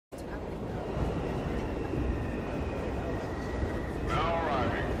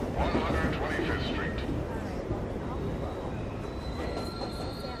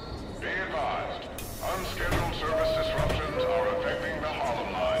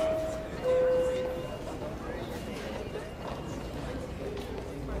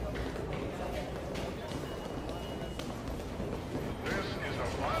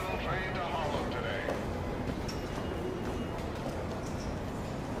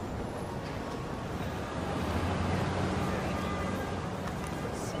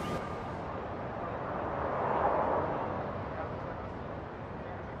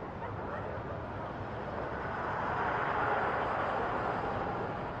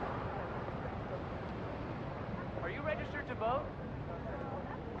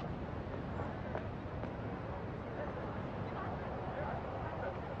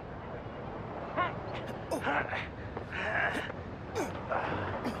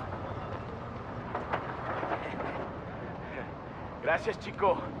Gracias,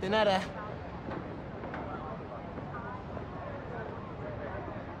 chico. De nada.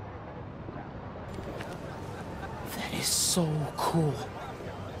 That is so cool.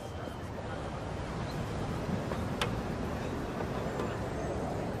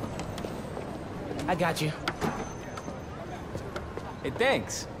 I got you. Hey,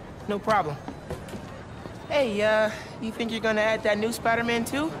 thanks. No problem. Hey, you think you're gonna add that new Spiderman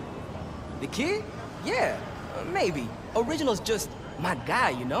too? The kid? Yeah, maybe. Original's just my guy,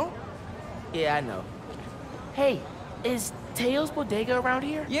 you know? Yeah, I know. Hey, is Teo's Bodega around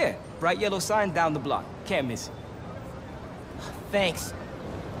here? Yeah, bright yellow sign down the block. Can't miss it. Thanks.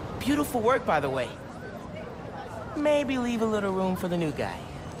 Beautiful work, by the way. Maybe leave a little room for the new guy,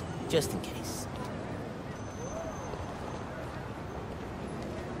 just in case.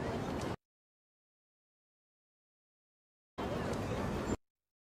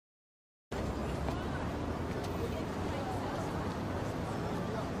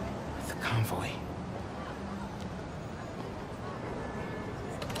 The convoy.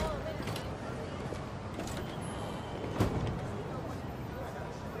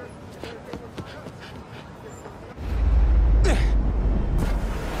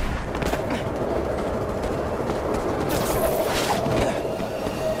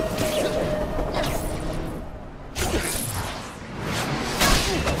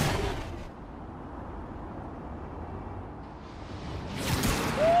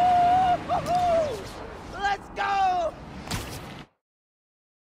 Let's go!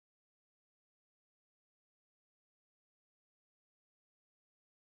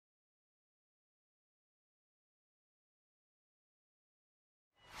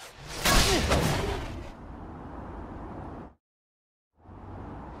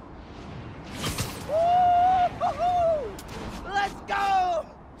 Let's go!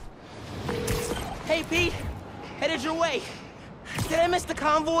 Hey, Pete. Headed your way. Did I miss the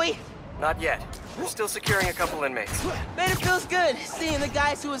convoy? Not yet. We're still securing a couple inmates. Man, it feels good seeing the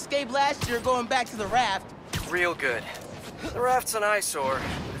guys who escaped last year going back to the raft. Real good. The raft's an eyesore,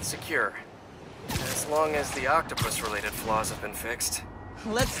 but it's secure. As long as the octopus-related flaws have been fixed.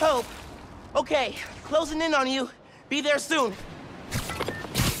 Let's hope. Okay, closing in on you. Be there soon.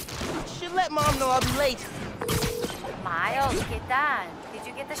 Should let Mom know I'll be late. Miles, ¿qué tal? Did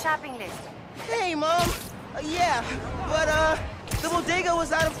you get the shopping list? Hey, Mom. Yeah, but, the bodega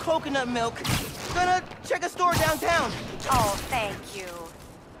was out of coconut milk. Gonna check a store downtown. Oh, thank you.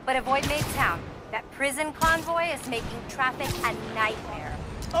 But avoid Midtown. That prison convoy is making traffic a nightmare.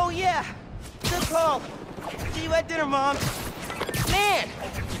 Oh, yeah. Good call. See you at dinner, Mom. Man,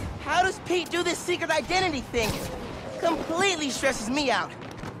 how does Pete do this secret identity thing? Completely stresses me out.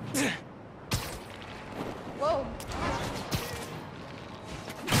 Whoa.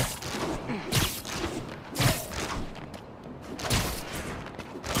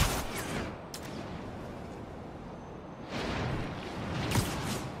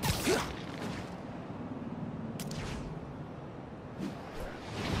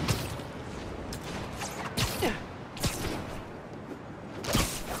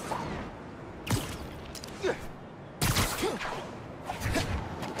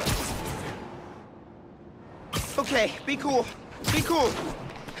 Okay, be cool. Be cool.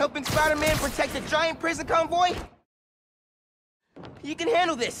 Helping Spider-Man protect a giant prison convoy? You can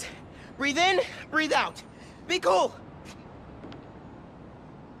handle this. Breathe in, breathe out. Be cool.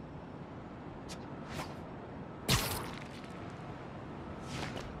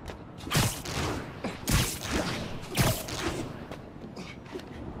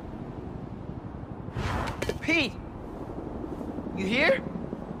 Pete! You here?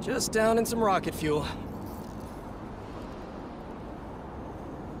 Just down in some rocket fuel.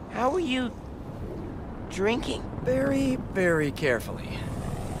 How are you drinking? Very, very carefully.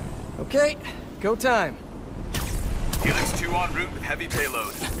 Okay, go time. Helix 2 en route with heavy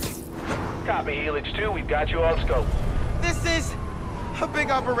payload. Copy, Helix 2. We've got you on scope. This is a big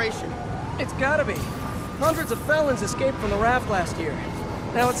operation. It's gotta be. Hundreds of felons escaped from the raft last year.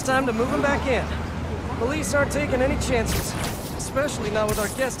 Now it's time to move them back in. Police aren't taking any chances, especially not with our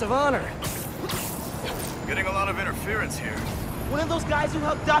guest of honor. Getting a lot of interference here. One of those guys who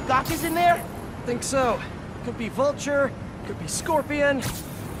helped Doc Ock is in there? Think so. Could be Vulture, could be Scorpion,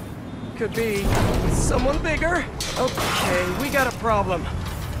 could be someone bigger. Okay, we got a problem.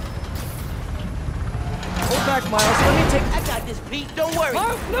 Hold back, Miles. Let me take... I got this, Pete. Don't worry.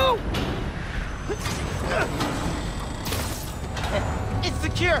 Oh, no! It's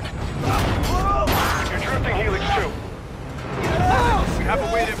secure. You're drifting, Helix 2. We have a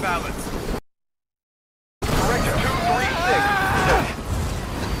weight imbalance. Director 236.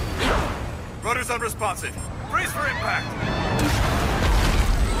 Rudder's unresponsive. Brace for impact.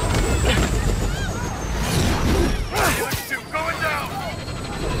 Helix 2 going down!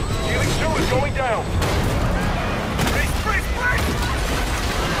 Helix 2 is going down. Brace, brace, brace!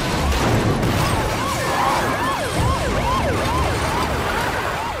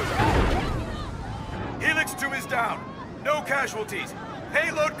 Helix 2 is down. No casualties.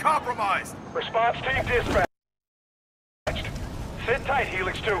 Payload compromised. Response team dispatched. Sit tight,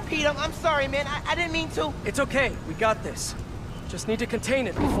 Helix 2. Pete, I'm sorry, man. I didn't mean to. It's okay, we got this. Just need to contain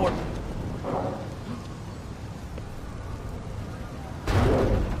it before...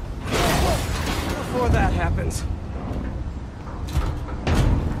 Before that happens.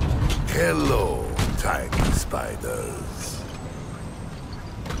 Hello, tiny spiders.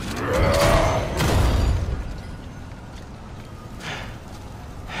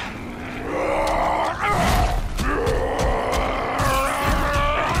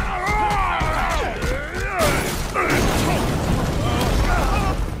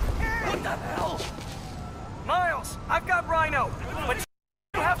 Miles, I've got Rhino, but you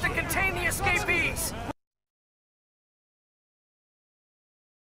have to contain the escapees.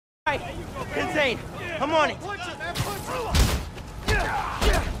 Right. Contain. I'm on it.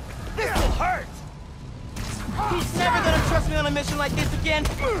 This will hurt. He's never gonna trust me on a mission like this again.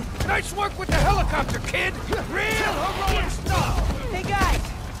 Nice work with the helicopter, kid! Real heroic stuff! Hey guys,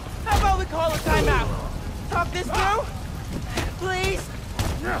 how about we call a timeout? Talk this through? Please?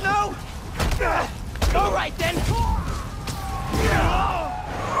 No? All right then.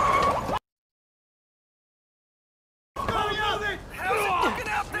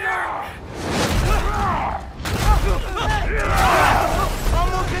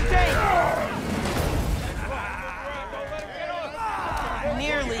 Almost contained.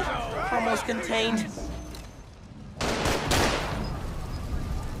 Nearly almost contained.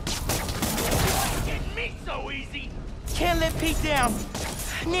 Getting me so easy! Can't let Pete down.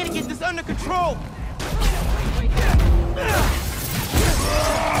 Need to get this under control.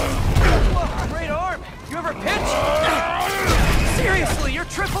 Whoa, great arm. You ever pitch? Seriously, you're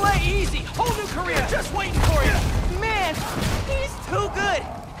AAA easy. Whole new career just waiting for you. Man, he's too good.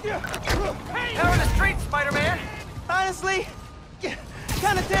 Power the streets, Spider-Man. Honestly,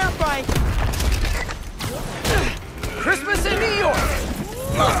 kind of terrifying. Christmas in New York.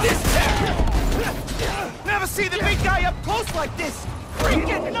 Love this tech. Never see the big guy up close like this.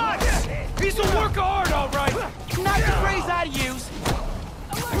 Freaking nuts. He's a work of art, all right! Not the phrase I'd use.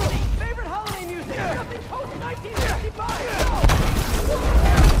 Favorite holiday music? Something post 1965.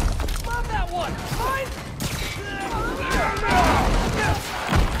 Love that one. Mine?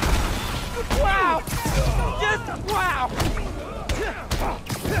 Wow. Just wow.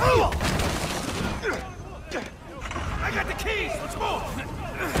 I got the keys! Let's move!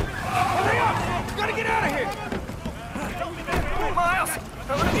 Hurry up! Gotta get out of here! Miles,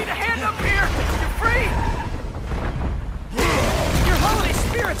 I'm gonna need a hand up here. You're free. Your holiday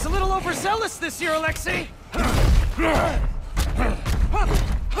spirit's a little overzealous this year, Alexei.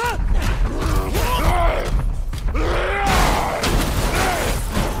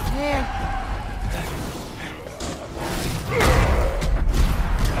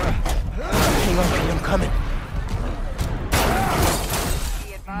 Hang on, Pete, I'm coming.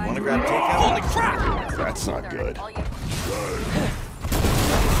 Wanna grab takeout? Holy crap! That's not good.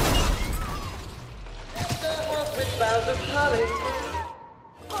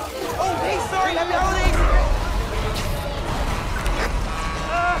 Oh, hey, sorry, happy holidays!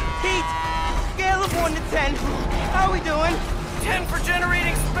 Pete, scale of 1 to 10. How we doing? 10 for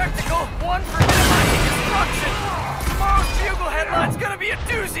generating spectacle, 1 for minimizing destruction. Tomorrow's Bugle headline's gonna be a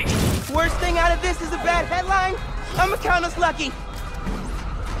doozy. Worst thing out of this is a bad headline? I'ma count us lucky.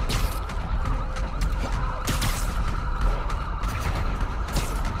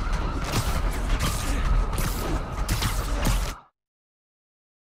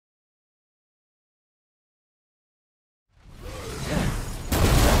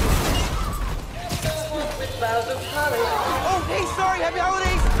 Oh, hey, sorry, happy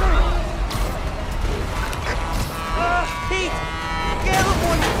holidays! Pete, scale of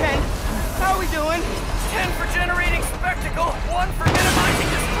 1 to 10. How we doing? 10 for generating spectacle, 1 for minimizing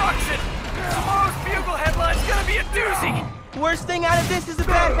destruction. Tomorrow's Bugle headline's gonna be a doozy. Worst thing out of this is a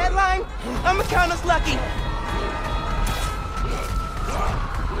bad headline? I'ma count us lucky.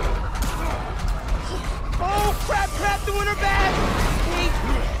 Oh, crap, doing her bad! Pete,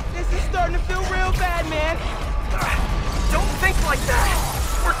 this is starting to feel real bad, man. Don't think like that.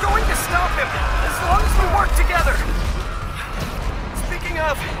 We're going to stop him, as long as we work together. Speaking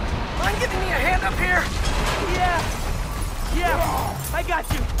of, mind giving me a hand up here? Yeah, I got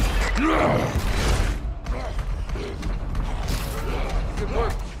you. Good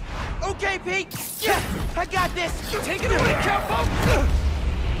work. Okay, Pete. Yeah, I got this. Take it away, Cowpoke!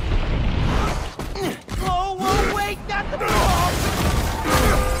 Whoa, whoa, wait, not the ball.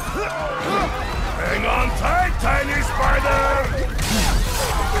 Hang on tight, tiny spider!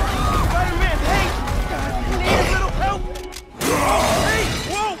 Spider-Man, hey! Need a little help? Hey!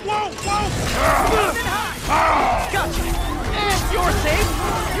 Whoa, whoa, whoa! Gotcha! And you're safe!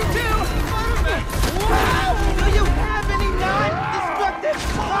 You too! Spider-Man! Wow! Do you have any non-destructive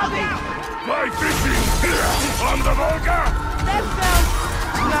clothing? Fly fishing here on the Volga! That sounds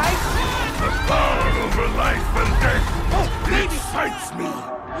nice! The power over life and death Oh, baby! excites me!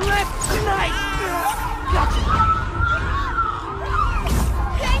 Let's nice! Gotcha!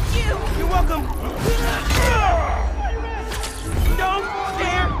 Thank you! You're welcome! Don't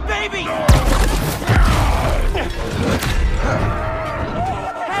scare baby!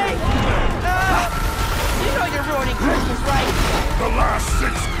 Hey! You know you're ruining Christmas, right? The last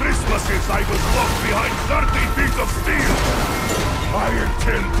 6 Christmases I was locked behind 30 feet of steel! I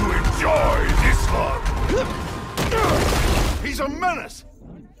intend to enjoy this one! He's a menace!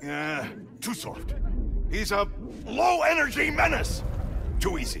 Too soft. He's a low-energy menace!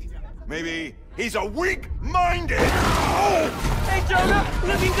 Too easy. Maybe he's a weak-minded... Oh! Hey, Jonah!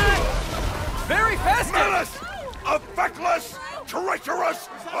 Looking good! Very festive! Menace! A feckless, treacherous,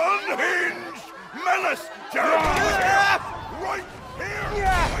 unhinged menace! Right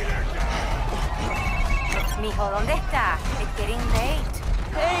here! Mijo, ¿dónde está? It's getting late.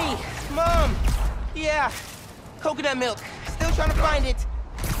 Hey, Mom! Yeah, coconut milk. Still trying to find it.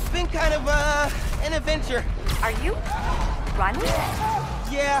 Been kind of, an adventure. Are you running?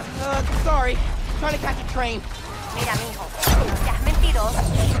 Yeah, sorry. Trying to catch a train. Mira, mijo, no seas mentiroso.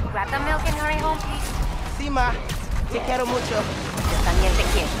 Grab the milk and hurry home, please. Sí, ma. Te quiero mucho. Yo también te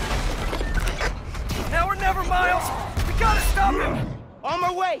quiero. Now or never, Miles! We gotta stop him! On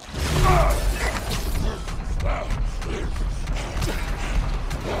my way!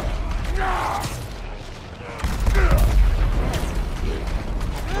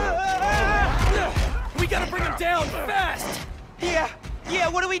 We gotta bring him down, fast! Yeah,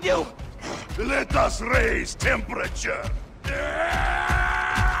 what do we do? Let us raise temperature! Oh,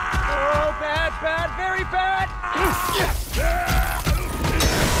 bad, bad, very bad!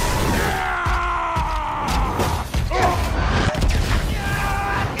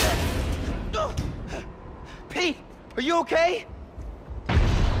 Pete, are you okay?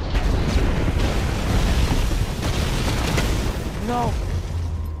 No.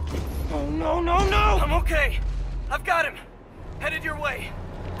 Oh, no! I'm okay. I've got him. Headed your way.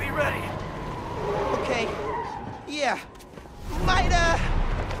 Be ready. Okay. Yeah. Might,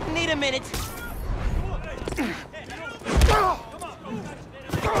 need a minute.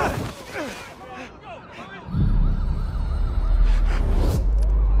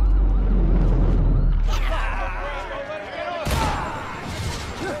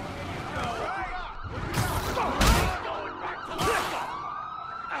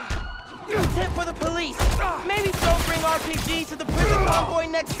 Tip for the police. Maybe don't bring RPGs to the prison convoy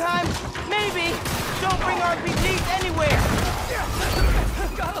next time. Maybe don't bring RPGs anywhere.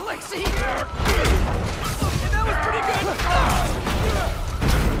 Got Alexei! That was pretty good!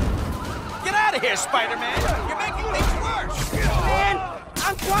 Get out of here, Spider-Man! You're making things worse! Man,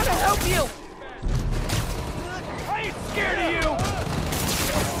 I'm trying to help you. I ain't scared of you!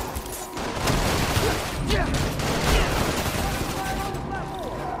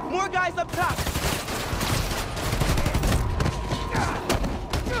 More guys up top.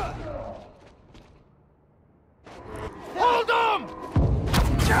 Hold him!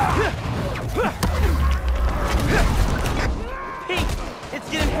 Pete, it's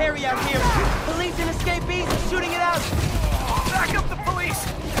getting hairy out here. Police and escapees are shooting it out. Back up the police!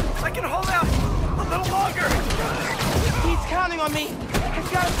 I can hold out a little longer! He's counting on me. I've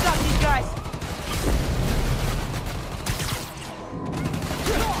got to stop these guys.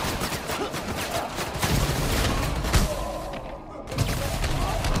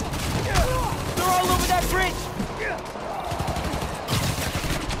 They're all over that bridge.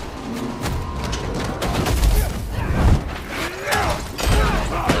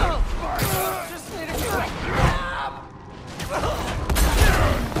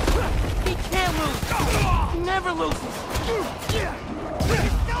 He can't lose. He never loses.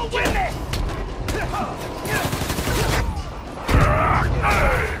 No women!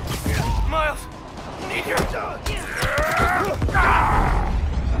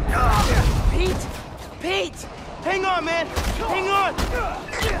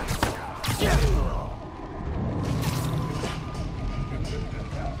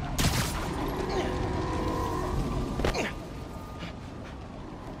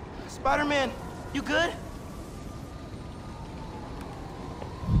 Spider-Man, you good?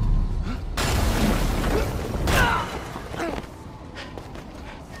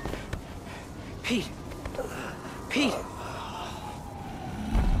 Pete. Pete.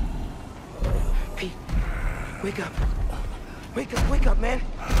 Pete. Wake up. Wake up, man.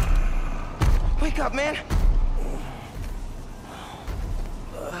 Wake up, man.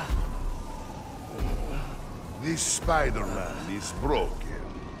 This Spider-Man is broken.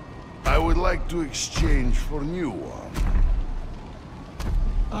 I would like to exchange for new one.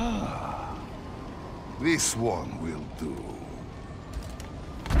 This one will do.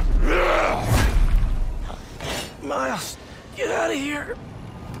 Miles, get out of here.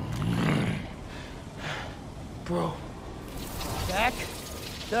 Bro. Jack?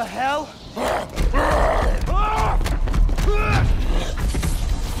 The hell?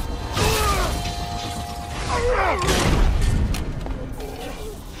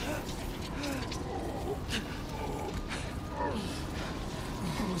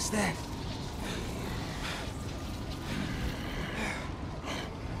 What was that?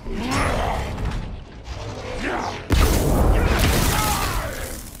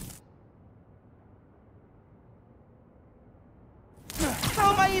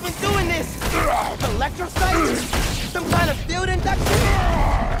 How am I even doing this? Electrocyte? Some kind of field induction?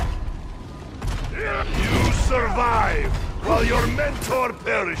 You survive while your mentor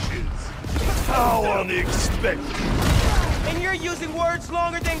perishes. How unexpected. And you're using words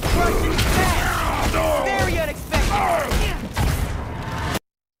longer than crush and smash. Very unexpected.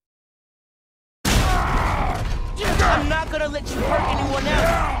 I'm not gonna let you hurt anyone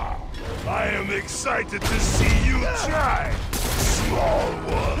else. I am excited to see you try, small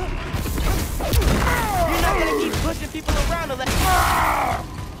one. You're not gonna keep pushing people around unless...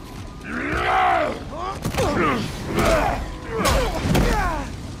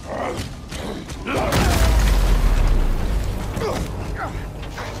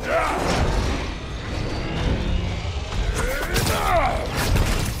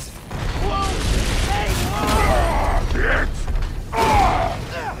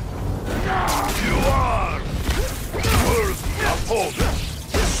 You are worth opponent,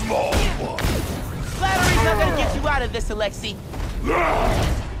 small one. Flattery's not gonna get you out of this, Alexei.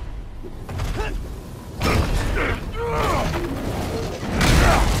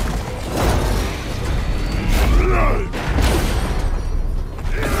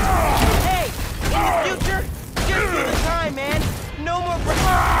 Hey, in the future, just do the time, man. No more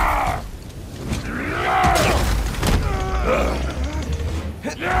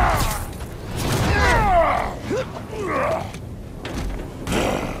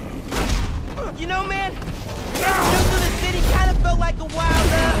You know, man, this through the city kind of felt like a wild,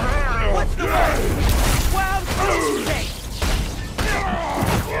 what's the word? Wild goose chase.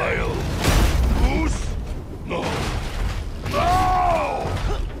 Wild goose? No. No!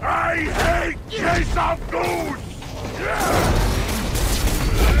 I hate chase of goose!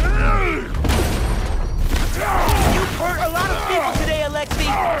 You've hurt a lot of people today, Alexei.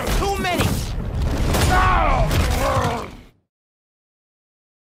 Too many.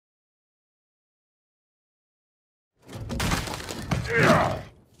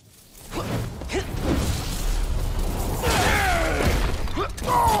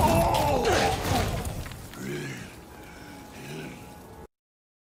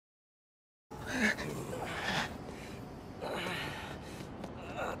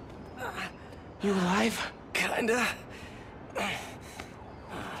 You alive? Kinda.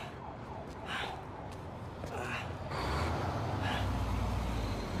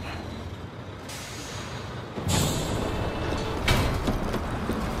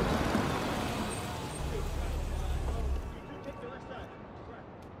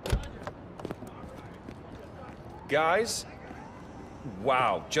 Guys,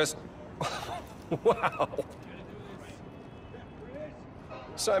 wow, just wow.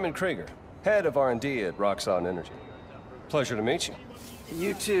 Simon Krieger, head of R&D at Roxxon Energy. Pleasure to meet you.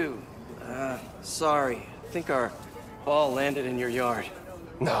 You too. Sorry. I think our ball landed in your yard.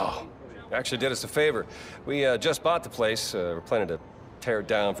 No, actually did us a favor. We just bought the place. We're planning to tear it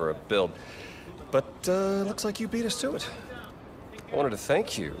down for a build. But looks like you beat us to it. I wanted to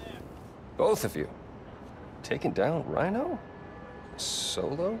thank you, both of you. Taking down Rhino?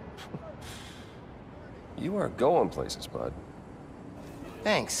 Solo? You are going places, bud.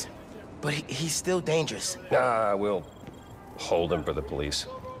 Thanks. But he's still dangerous. Nah, we'll hold him for the police.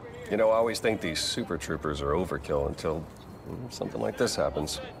 You know, I always think these super troopers are overkill until something like this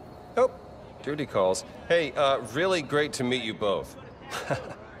happens. Oh, duty calls. Hey, really great to meet you both.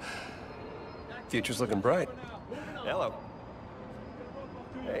 Future's looking bright. Hello.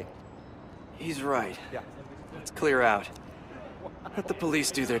 Hey, He's right. Yeah. Let's clear out. Let the police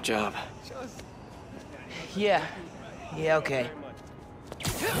do their job. Yeah. Yeah, okay.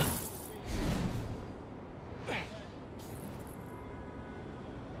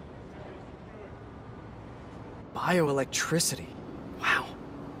 Bioelectricity. Wow.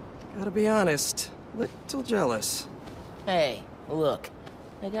 Gotta be honest, little jealous. Hey, look.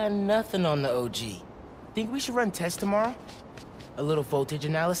 I got nothing on the OG. Think we should run tests tomorrow? A little voltage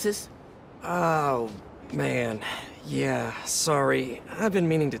analysis? Oh, man. Yeah, sorry. I've been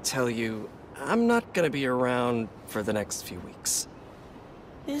meaning to tell you, I'm not gonna be around for the next few weeks.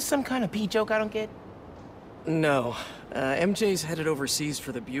 Is some kind of pee joke I don't get? No. MJ's headed overseas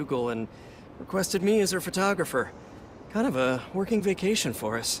for the Bugle and requested me as her photographer. Kind of a working vacation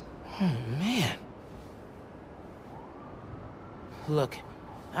for us. Oh, man. Look,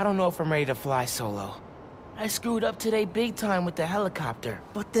 I don't know if I'm ready to fly solo. I screwed up today big time with the helicopter.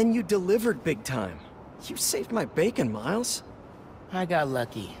 But then you delivered big time. You saved my bacon, Miles. I got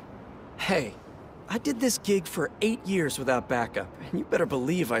lucky. Hey, I did this gig for 8 years without backup, and you better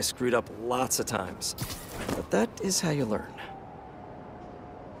believe I screwed up lots of times. But that is how you learn.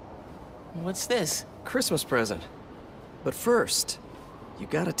 What's this? Christmas present. But first, you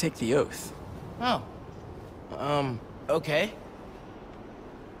gotta take the oath. Oh. Okay.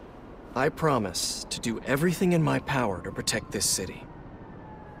 I promise to do everything in my power to protect this city.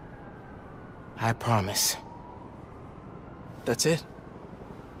 I promise. That's it?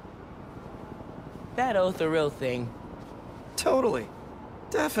 That oath a real thing? Totally.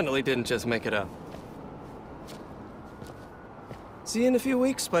 Definitely didn't just make it up. See you in a few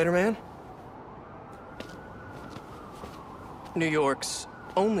weeks, Spider-Man. New York's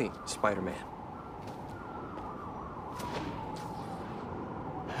only Spider-Man.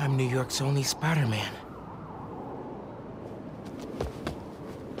 I'm New York's only Spider-Man.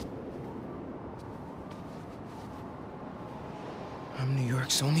 I'm New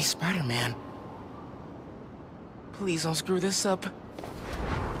York's only Spider-Man. Please don't screw this up.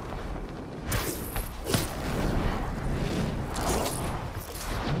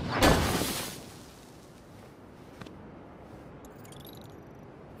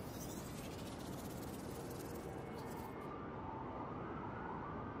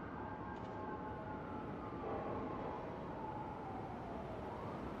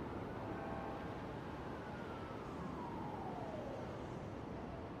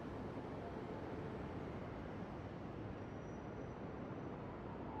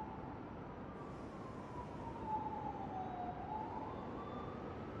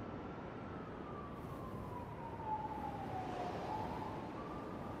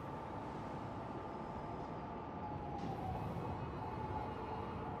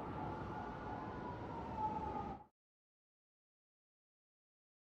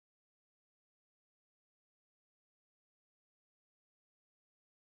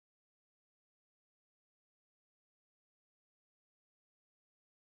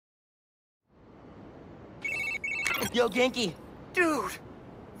 Yo, Genki. Dude!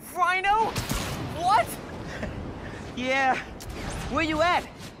 Rhino? What? Yeah. Where you at?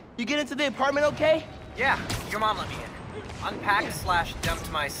 You get into the apartment okay? Yeah, your mom let me in. Unpacked/dumped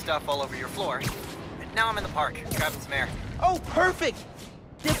my stuff all over your floor. Now I'm in the park, grabbing some air. Oh, perfect!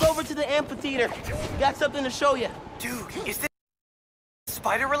 Dip over to the amphitheater. Got something to show you. Dude, is this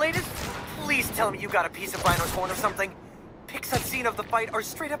spider-related? Please tell me you got a piece of Rhino's horn or something. Pics I've seen of the fight are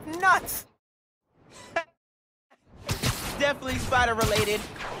straight up nuts! Definitely spider-related,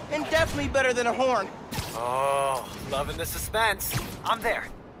 and definitely better than a horn. Oh, loving the suspense. I'm there.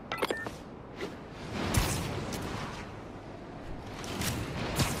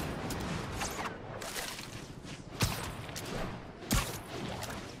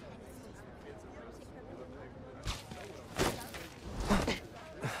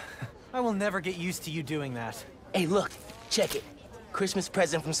 I will never get used to you doing that. Hey, look, check it. Christmas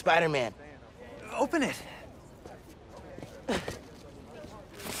present from Spider-Man. Open it.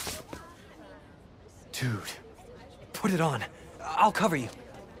 Dude, put it on. I'll cover you.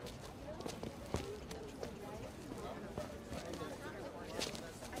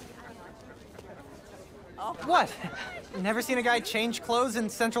 What? Never seen a guy change clothes in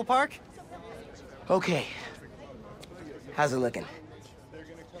Central Park? Okay. How's it looking?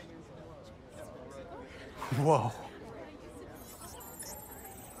 Whoa.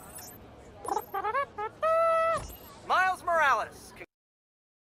 Miles Morales.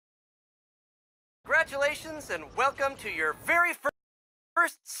 Congratulations and welcome to your very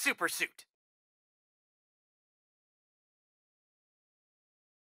first super suit.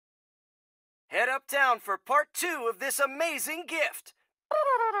 Head uptown for part 2 of this amazing gift.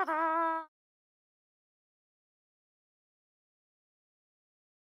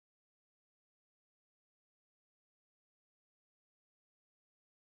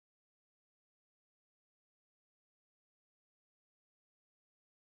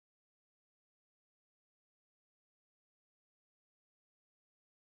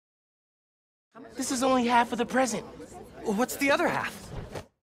 This is only half of the present. What's the other half?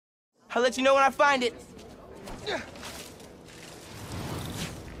 I'll let you know when I find it.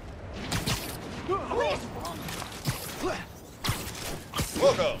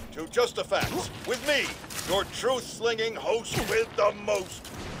 Welcome to Just the Facts with me, your truth-slinging host with the most,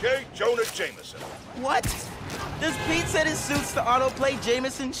 J. Jonah Jameson. What? Does Pete set his suits to autoplay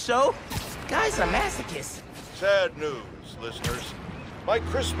Jameson's show? Guy's a masochist. Sad news, listeners. My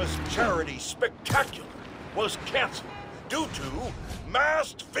Christmas charity spectacular was canceled due to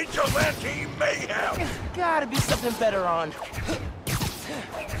masked vigilante mayhem. Gotta be something better on.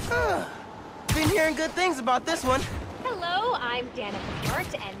 Been hearing good things about this one. Hello, I'm Danica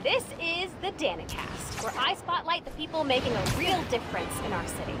Hart, and this is the DaniCast, where I spotlight the people making a real difference in our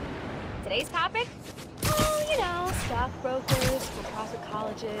city. Today's topic? Oh, you know, stockbrokers, for-profit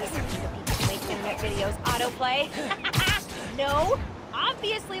colleges, the people who make internet videos autoplay. No,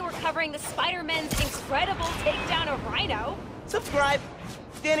 obviously we're covering the Spiderman's incredible takedown of Rhino. Subscribe.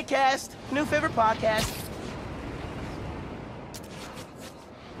 DaniCast, new favorite podcast.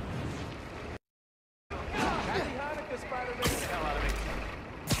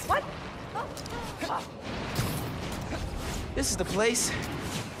 What? This is the place.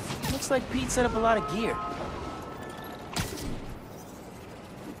 Looks like Pete set up a lot of gear.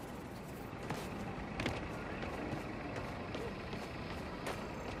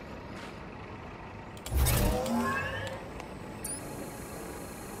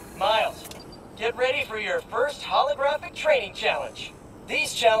 Miles, get ready for your first holographic training challenge.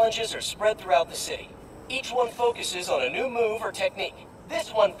 These challenges are spread throughout the city. Each one focuses on a new move or technique.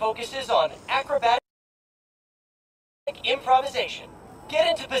 This one focuses on acrobatic improvisation. Get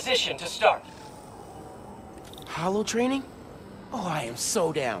into position to start. Holo training? Oh, I am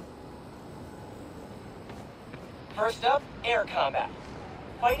so down. First up, air combat.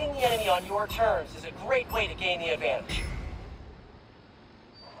 Fighting the enemy on your terms is a great way to gain the advantage.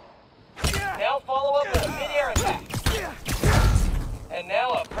 Now follow up with a mid-air attack. And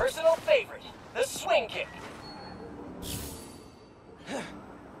now a personal favorite, the swing kick.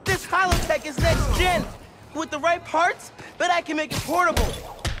 This holotech is next gen. With the right parts, but I can make it portable.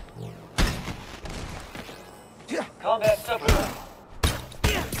 Combat supplement.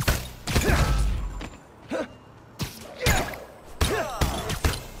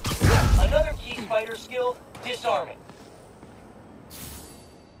 Another key spider skill, disarming.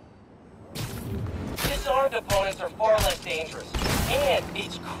 Disarmed opponents are far less dangerous, and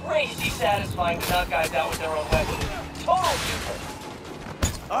it's crazy satisfying to knock guys out with their own weapons. Total super.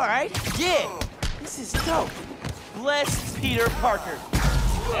 All right, yeah. This is dope. Bless Peter Parker.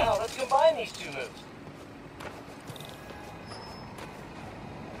 Now let's combine these two moves.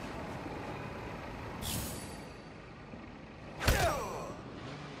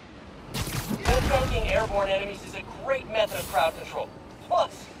 Tanking airborne enemies is a great method of crowd control.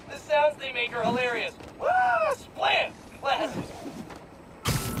 Plus, the sounds they make are hilarious. Wah! Splam! Classic.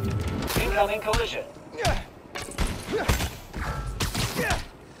 Incoming collision.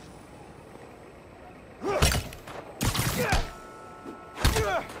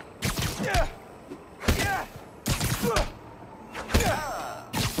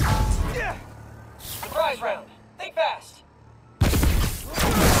 Surprise round. Think fast.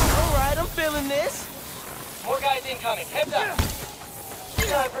 All right, I'm feeling this. More guys incoming. Heads up.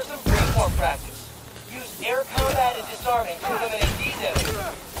 Time for some freeform practice. Use air combat and disarming to eliminate these enemies.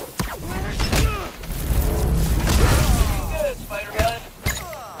 Good, Spider-Man.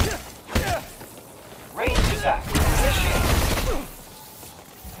 Ranged attack. Initiate.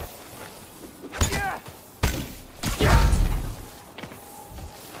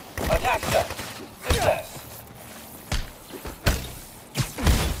 Attack set. Success.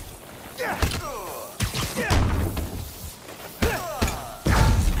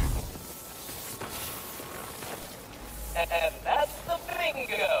 And that's the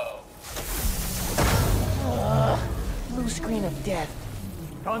bingo. Blue screen of death.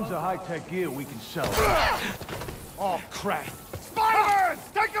 Tons of high-tech gear we can sell. Oh, crap. Spider-Man!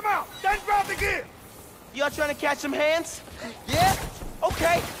 Take him out! Then grab the gear! Y'all trying to catch some hands? Yeah?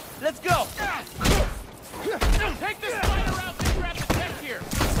 Okay, let's go. Take this spider out and grab the tech here.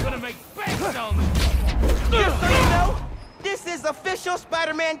 It's gonna make bank on this. Just so you know, this is official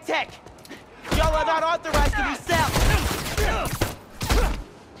Spider-Man tech. Y'all are not authorized to resell.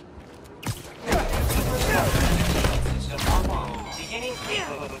 Beginning.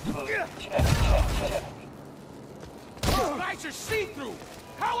 These guys are see-through.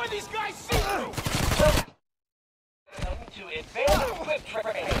 How are these guys see-through? to advanced equip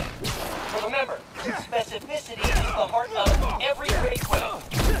training. Remember, specificity is the heart of every great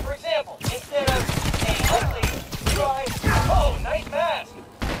quest. For example, instead of a ugly, try, oh, nice mask.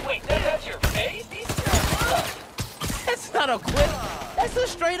 Wait, that's your face? These are That's not a quip. That's a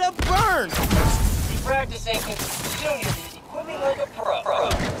straight up burn. Keep practicing, and soon you'll be equipping like a pro.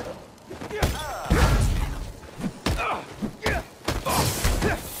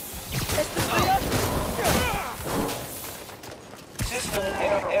 System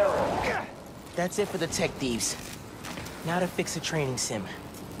error. That's it for the tech thieves. Now to fix a training sim.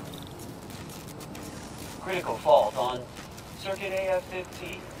 Critical fault on circuit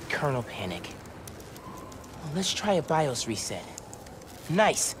AF-15. Kernel panic. Well, let's try a BIOS reset.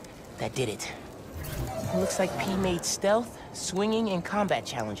 Nice. That did it. Looks like P made stealth, swinging, and combat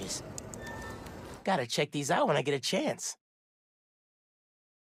challenges. Gotta check these out when I get a chance.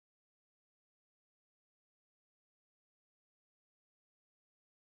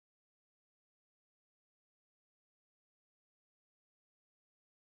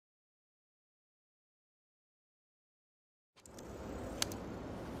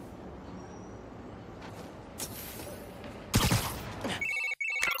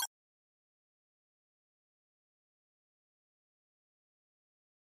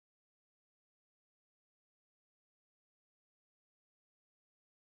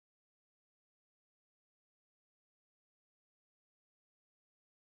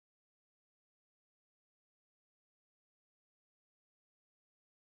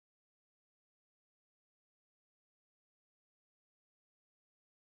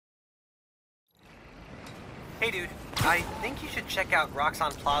 Hey dude, I think you should check out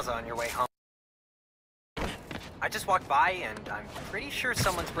Roxxon Plaza on your way home. I just walked by and I'm pretty sure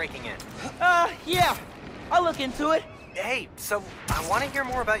someone's breaking in. Yeah. I'll look into it. Hey, so I want to hear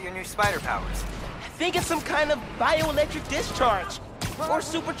more about your new spider powers. I think it's some kind of bioelectric discharge. Or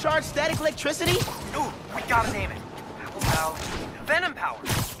supercharged static electricity. Ooh, we gotta name it. How about venom power?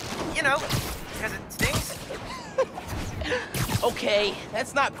 You know, because it stings. Okay,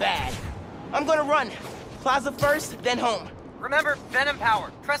 that's not bad. I'm gonna run. Plaza first, then home. Remember, venom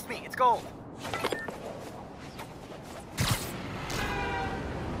power. Trust me, it's gold.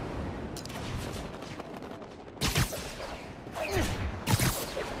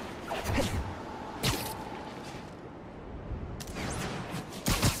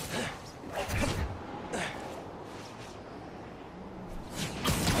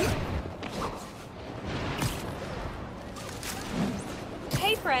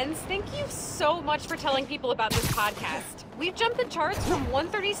 Friends, thank you so much for telling people about this podcast. We've jumped the charts from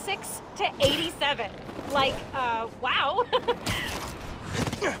 136 to 87. Like, wow.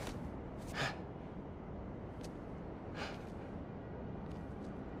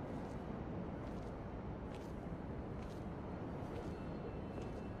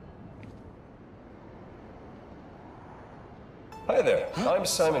 Hi there, I'm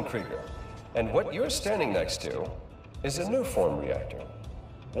Simon Krieger, and what you're standing next to is a new form reactor.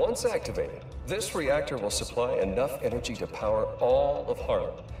 Once activated, this reactor will supply enough energy to power all of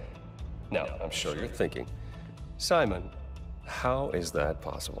Harlem. Now, I'm sure you're thinking, Simon, how is that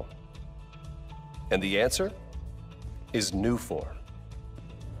possible? And the answer is Nuform.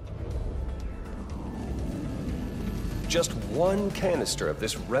 Just one canister of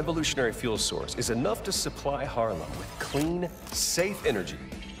this revolutionary fuel source is enough to supply Harlem with clean, safe energy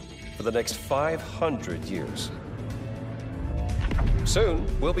for the next 500 years. Soon,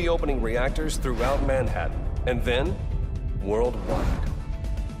 we'll be opening reactors throughout Manhattan, and then worldwide.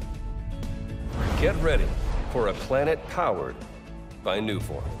 Get ready for a planet powered by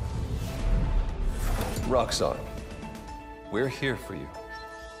Nuform. Roxxon, we're here for you.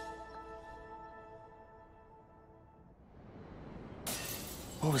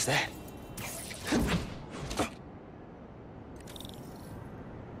 What was that?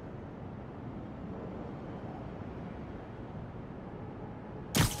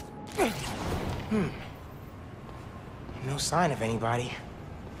 No sign of anybody.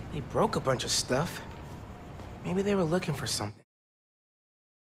 They broke a bunch of stuff. Maybe they were looking for something.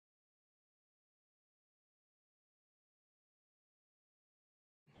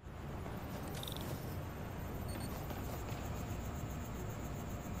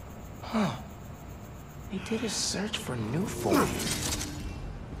 Huh. They did a search for Nuform.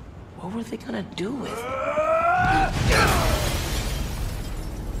 What were they gonna do with it?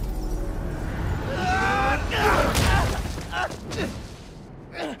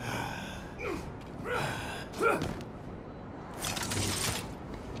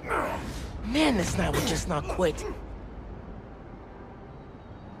 Man, this night would just not quit.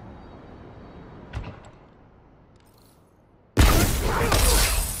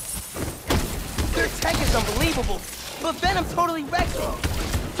 unbelievable, but Venom totally wrecked it.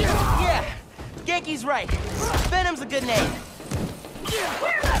 Yeah, Genki's right. Venom's a good name.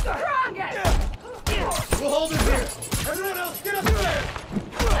 We're the strongest! We'll hold it here. Everyone else, get up there!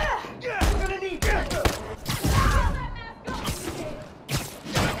 We're gonna need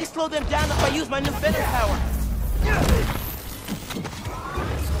I can slow them down if I use my new Venom power.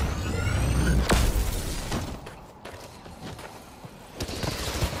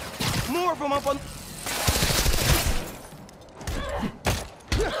 More of them up on...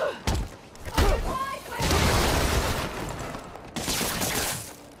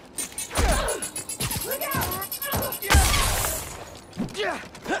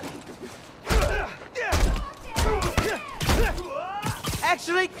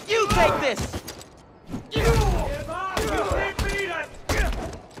 Actually, you take this!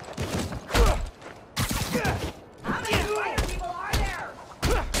 How many spider people are there?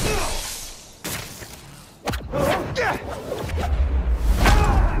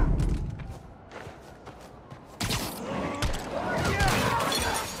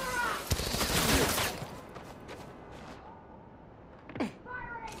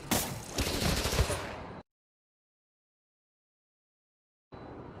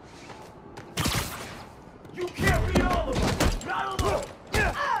 You can't beat all of them! Not alone!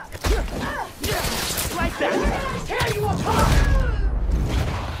 Like that! Tear you apart!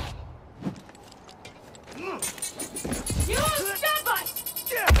 You stop us!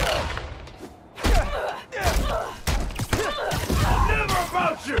 Never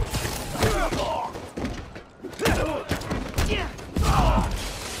about you!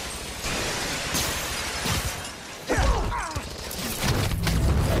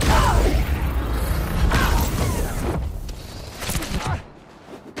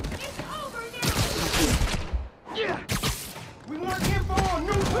 We want info on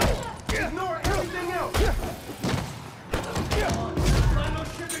new things. Ignore everything else. No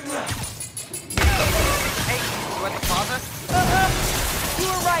shipping left. Hey, you at the plaza? You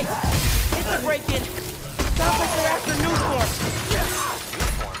were right. It's a break-in. Sounds like they're after Newform.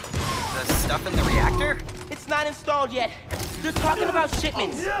 Newform? The stuff in the reactor? It's not installed yet. They're talking about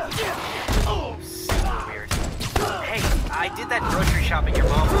shipments. Oh, so weird. Hey, I did that grocery shopping your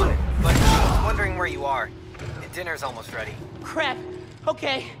mom wanted, but she's wondering where you are. Dinner's almost ready. Crap.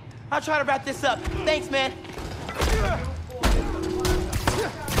 Okay, I'll try to wrap this up. Thanks, man.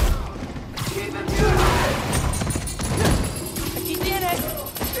 Aquí tienes.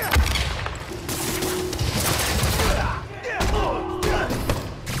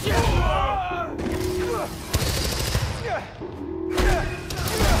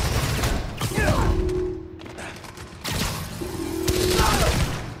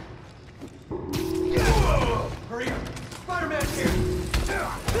 Hurry up. Spider-Man's here.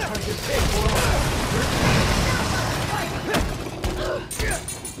 Trying to get paid for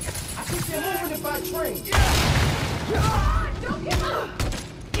I think they're moving it by train. Don't give up!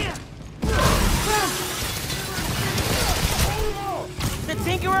 The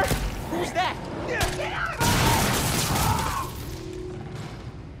Tinkerer? Who's that? Get out!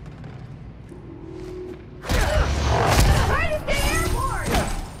 Right at the airport!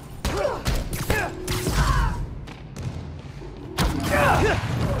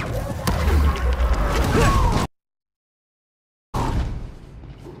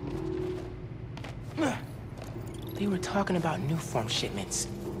 They were talking about Newform shipments.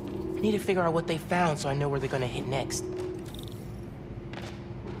 I need to figure out what they found so I know where they're gonna hit next.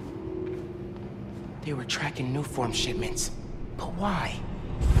 They were tracking Newform shipments. But why?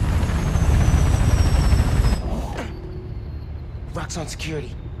 Rock's on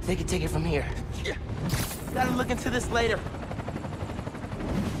security. They can take it from here. Gotta look into this later.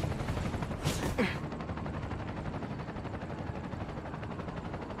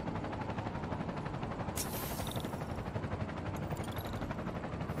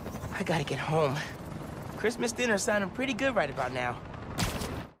 I gotta get home. Christmas dinner's sounding pretty good right about now.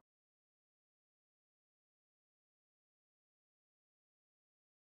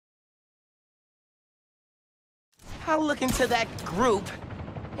 I'll look into that group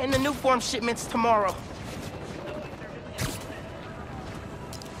and the Newform shipments tomorrow.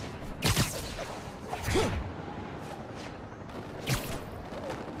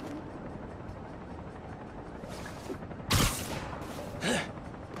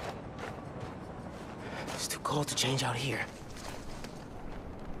 It's too cold to change out here.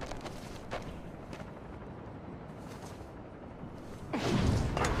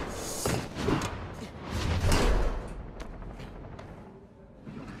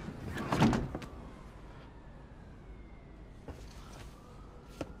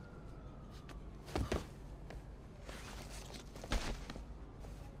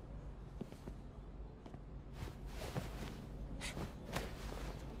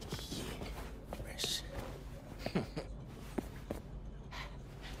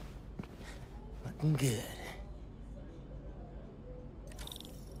 Looking good.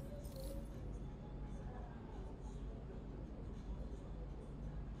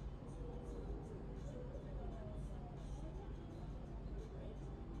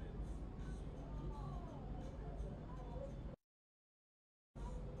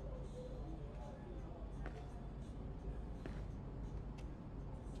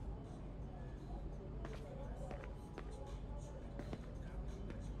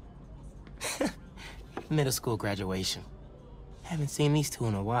 Middle school graduation. Haven't seen these two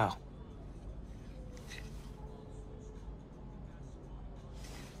in a while.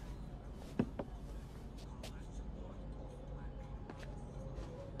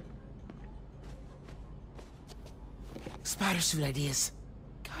 Spider suit ideas.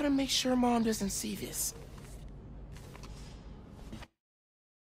 Gotta make sure Mom doesn't see this.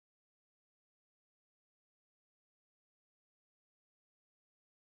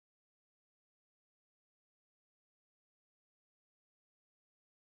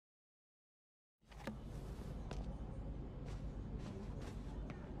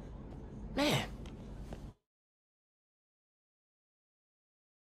 Man.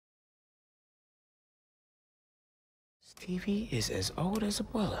 Stevie is as old as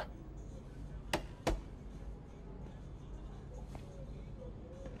Abuela.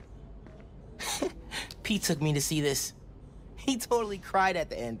 Pete took me to see this. He totally cried at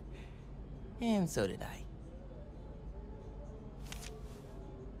the end. And so did I.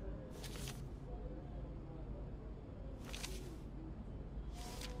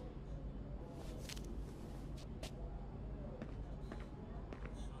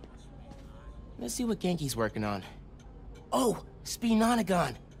 Let's see what Genki's working on. Oh,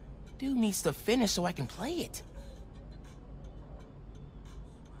 Speednonagon. Dude needs to finish so I can play it.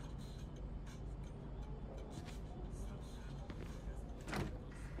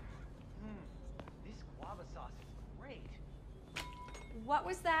 This guava sauce is great. What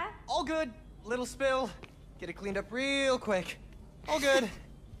was that? All good. Little spill. Get it cleaned up real quick. All good.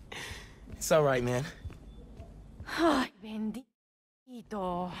 It's all right, man. Ay,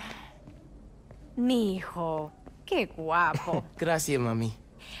 bendito. Mi hijo. Qué guapo. Gracias, mami.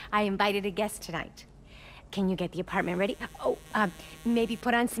 I invited a guest tonight. Can you get the apartment ready? Oh, maybe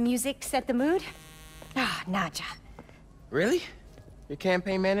put on some music, set the mood? Ah, Naja. Really? Your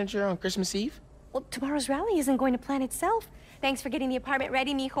campaign manager on Christmas Eve? Well, tomorrow's rally isn't going to plan itself. Thanks for getting the apartment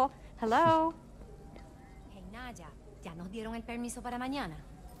ready, mijo. Hello? Hey, Naja. ¿Ya nos dieron el permiso para mañana?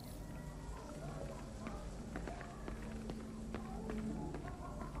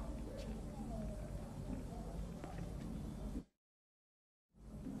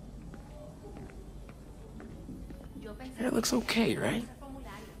 It looks okay, right?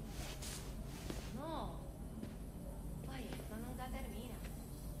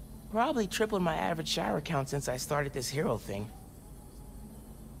 Probably tripled my average shower count since I started this hero thing.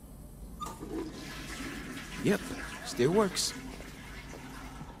 Yep, still works.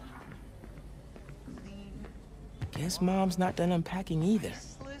 Guess Mom's not done unpacking either.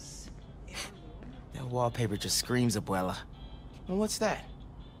 That wallpaper just screams Abuela. And what's that?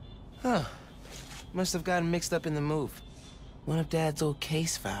 Huh. Must have gotten mixed up in the move. One of Dad's old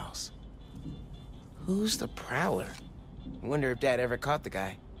case files. Who's the Prowler? Wonder if Dad ever caught the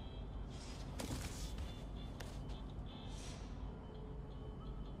guy.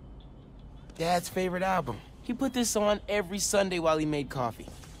 Dad's favorite album. He put this on every Sunday while he made coffee.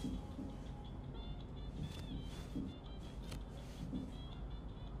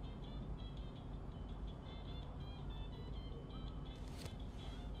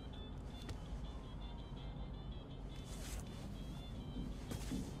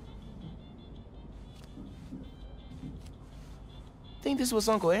 I think this was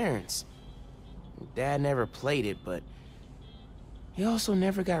Uncle Aaron's. Dad never played it, but he also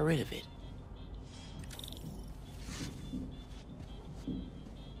never got rid of it.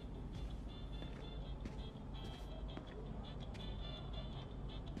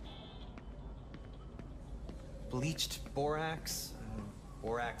 Bleached borax.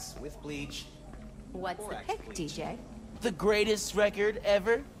 Borax with bleach. What's Borax the pick, bleach. DJ? The greatest record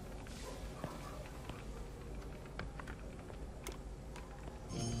ever?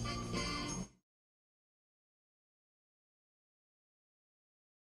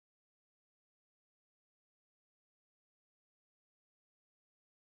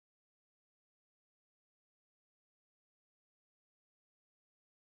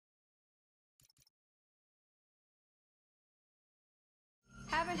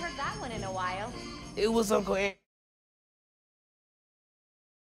 Haven't heard that one in a while. It was Uncle Aaron.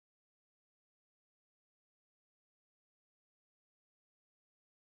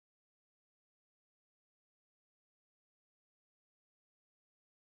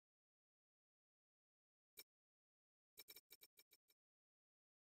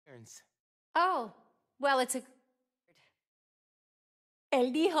 Oh, well, it's a...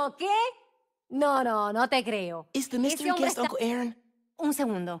 ¿Él dijo qué? No, no, no te creo. Is the mystery guest Uncle Aaron? Un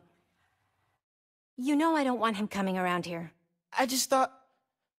segundo. You know I don't want him coming around here. I just thought...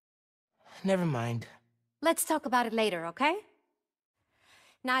 Never mind. Let's talk about it later, okay?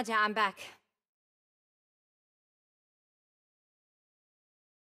 Nadia, I'm back.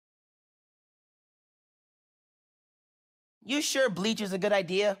 You sure bleach is a good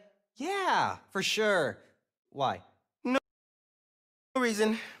idea? Yeah, for sure. Why? No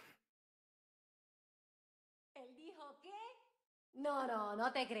reason. ¿Él dijo qué? No, no,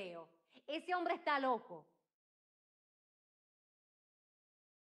 no te creo. Ese hombre está loco.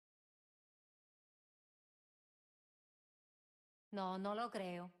 No, no lo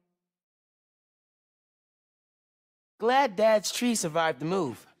creo. Glad Dad's tree survived the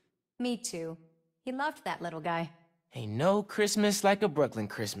move. Me too. He loved that little guy. Ain't no Christmas like a Brooklyn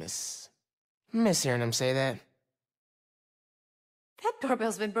Christmas. Miss hearing him say that. That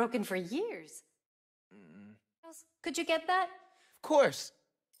doorbell's been broken for years. Could you get that? Of course.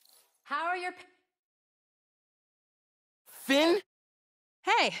 How are your... Finn?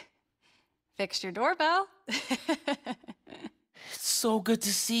 Hey! Fixed your doorbell. It's so good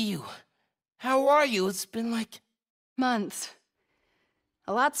to see you. How are you? It's been like... Months.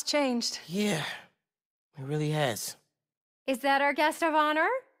 A lot's changed. Yeah, it really has. Is that our guest of honor?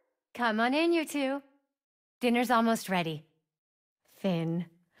 Come on in, you two. Dinner's almost ready. Finn,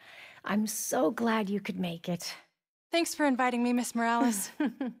 I'm so glad you could make it. Thanks for inviting me, Miss Morales.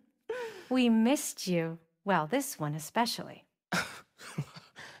 We missed you. Well, this one especially.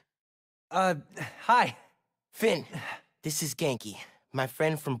 Hi. Finn, this is Genki, my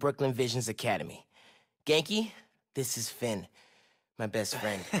friend from Brooklyn Visions Academy. Genki, this is Finn, my best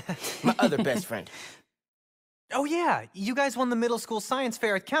friend. My other best friend. Oh yeah, you guys won the middle school science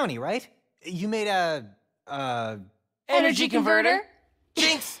fair at County, right? You made a... Energy converter?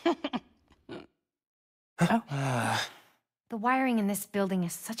 Jinx! The wiring in this building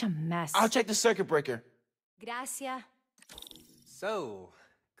is such a mess. I'll check the circuit breaker. Gracias. So,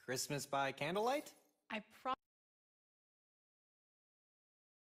 Christmas by candlelight? I promise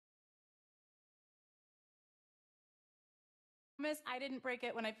I didn't break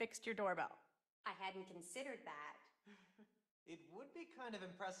it when I fixed your doorbell. I hadn't considered that. It would be kind of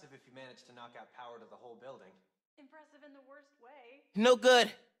impressive if you managed to knock out power to the whole building. Impressive in the worst way. No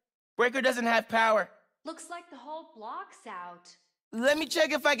good. Breaker doesn't have power. Looks like the whole block's out. Let me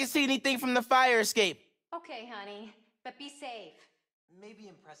check if I can see anything from the fire escape. Okay, honey, but be safe. Maybe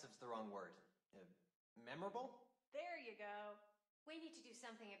impressive's the wrong word. Memorable? There you go. We need to do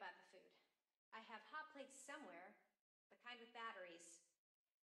something about the food. I have hot plates somewhere, the kind with batteries.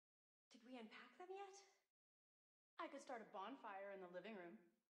 Did we unpack them yet? I could start a bonfire in the living room.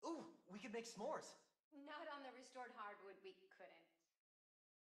 Ooh, we could make s'mores. Not on the restored hardwood, we couldn't.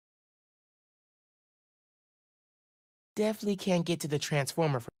 Definitely can't get to the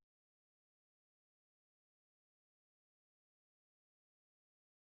transformer from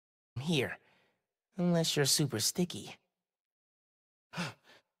here. Unless you're super sticky.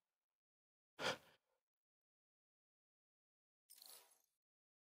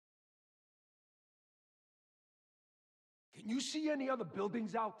 Can you see any other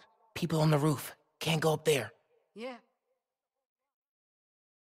buildings out? People on the roof. Can't go up there. Yeah.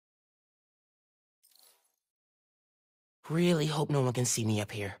 Really hope no one can see me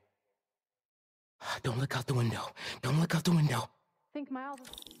up here. Don't look out the window. Don't look out the window. Think Miles is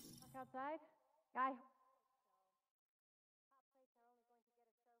outside? I...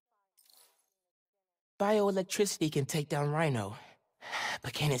 Bioelectricity can take down Rhino.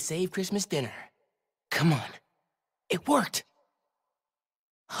 But can it save Christmas dinner? Come on. It worked!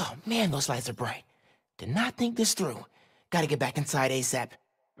 Oh man, those lights are bright. Did not think this through. Gotta get back inside ASAP.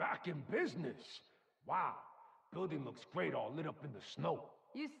 Back in business? Wow. Building looks great all lit up in the snow.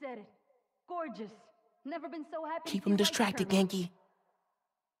 You said it. Gorgeous. Never been so happy. Keep him distracted, Genki.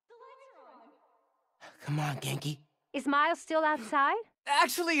 Come on, Genki. Is Miles still outside?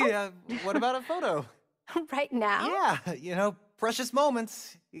 Actually, what about a photo? Right now? Yeah, you know, precious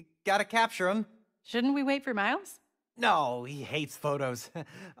moments. You gotta capture them. Shouldn't we wait for Miles? No, he hates photos.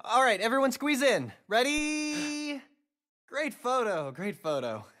 All right, everyone squeeze in. Ready? Great photo, great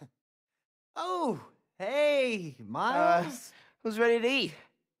photo. Oh, hey, Miles. Who's ready to eat?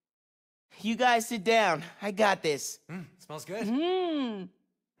 You guys sit down. I got this. Smells good. Mmm.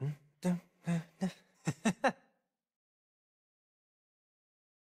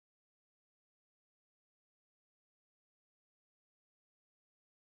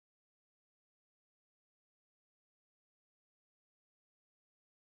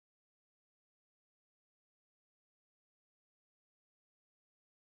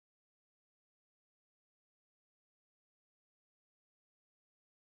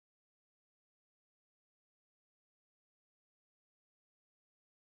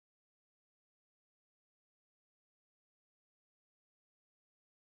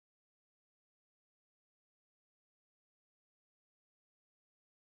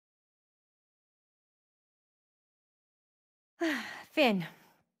 Finn,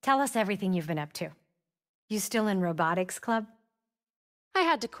 tell us everything you've been up to. You still in robotics club? I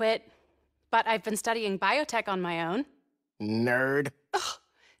had to quit, but I've been studying biotech on my own. Nerd. Ugh,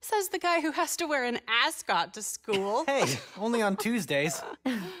 says the guy who has to wear an ascot to school. Hey, only on Tuesdays.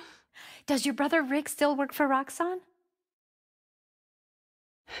 Does your brother Rick still work for Roxxon?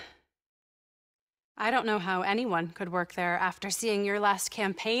 I don't know how anyone could work there after seeing your last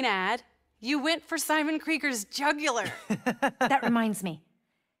campaign ad. You went for Simon Krieger's jugular. That reminds me.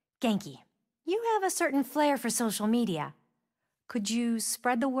 Genki, you have a certain flair for social media. Could you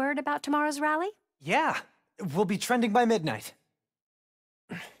spread the word about tomorrow's rally? Yeah, we'll be trending by midnight.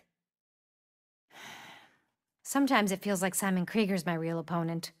 Sometimes it feels like Simon Krieger's my real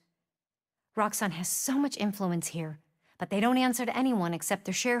opponent. Roxxon has so much influence here, but they don't answer to anyone except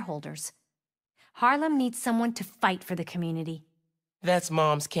their shareholders. Harlem needs someone to fight for the community. That's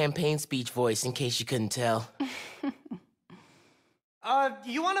Mom's campaign speech voice, in case you couldn't tell.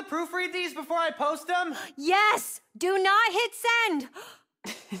 You want to proofread these before I post them? Yes! Do not hit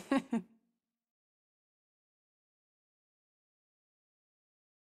send!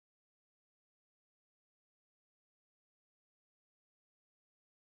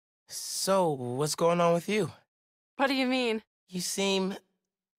 So, what's going on with you? What do you mean? You seem,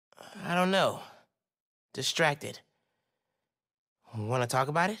 I don't know, distracted. Want to talk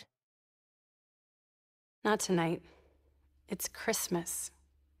about it? Not tonight. It's Christmas.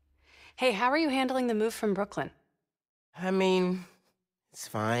 Hey, how are you handling the move from Brooklyn? I mean, it's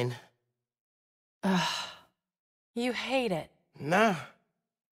fine. Ugh. You hate it. Nah.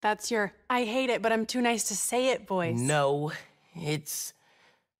 That's your I hate it, but I'm too nice to say it voice. No, it's...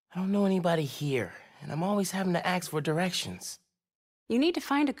 I don't know anybody here, and I'm always having to ask for directions. You need to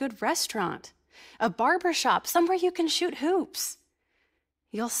find a good restaurant, a barber shop, somewhere you can shoot hoops.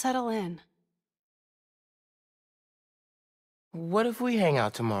 You'll settle in. What if we hang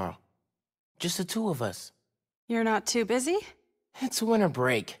out tomorrow? Just the two of us. You're not too busy? It's winter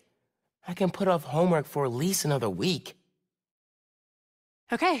break. I can put off homework for at least another week.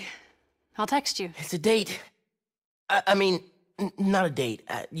 Okay, I'll text you. It's a date. I mean, not a date.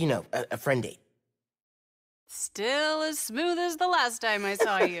 You know, a friend date. Still as smooth as the last time I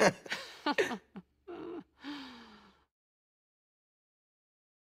saw you.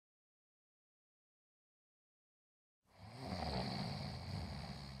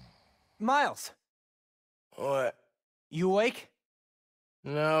 Miles! What? You awake?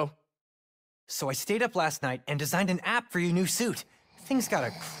 No. So I stayed up last night and designed an app for your new suit. Thing's got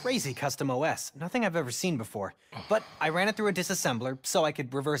a crazy custom OS, nothing I've ever seen before. But I ran it through a disassembler so I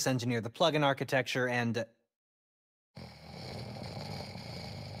could reverse engineer the plugin architecture and...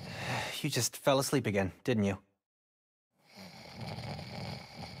 You just fell asleep again, didn't you?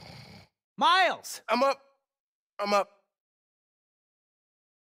 Miles! I'm up.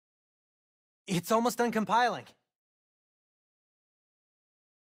 It's almost done compiling.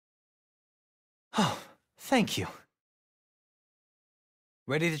 Oh, thank you.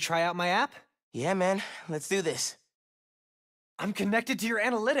 Ready to try out my app? Yeah, man. Let's do this. I'm connected to your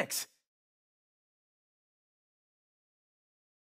analytics.